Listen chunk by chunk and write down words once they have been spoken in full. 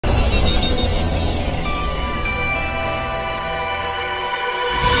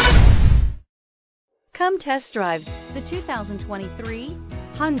Come test drive the 2023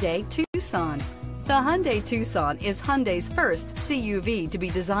 Hyundai Tucson. The Hyundai Tucson is Hyundai's first CUV to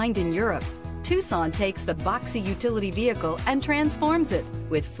be designed in Europe. Tucson takes the boxy utility vehicle and transforms it.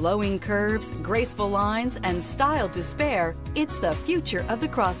 With flowing curves, graceful lines, and style to spare, it's the future of the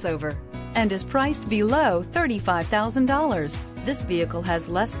crossover and is priced below $35,000. This vehicle has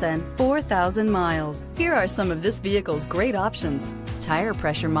less than 4,000 miles. Here are some of this vehicle's great options: tire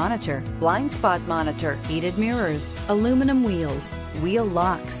pressure monitor, blind spot monitor, heated mirrors, aluminum wheels, wheel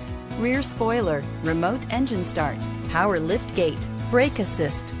locks, rear spoiler, remote engine start, power lift gate, brake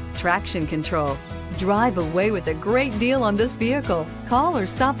assist, traction control. Drive away with a great deal on this vehicle. Call or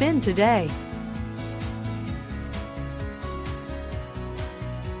stop in today.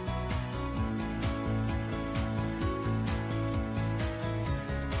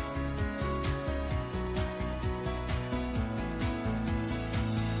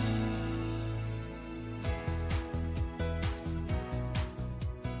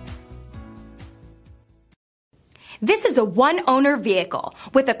 This is a one-owner vehicle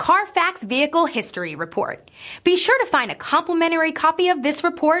with a Carfax Vehicle History Report. Be sure to find a complimentary copy of this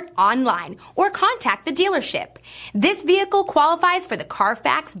report online or contact the dealership. This vehicle qualifies for the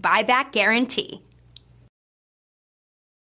Carfax Buyback Guarantee.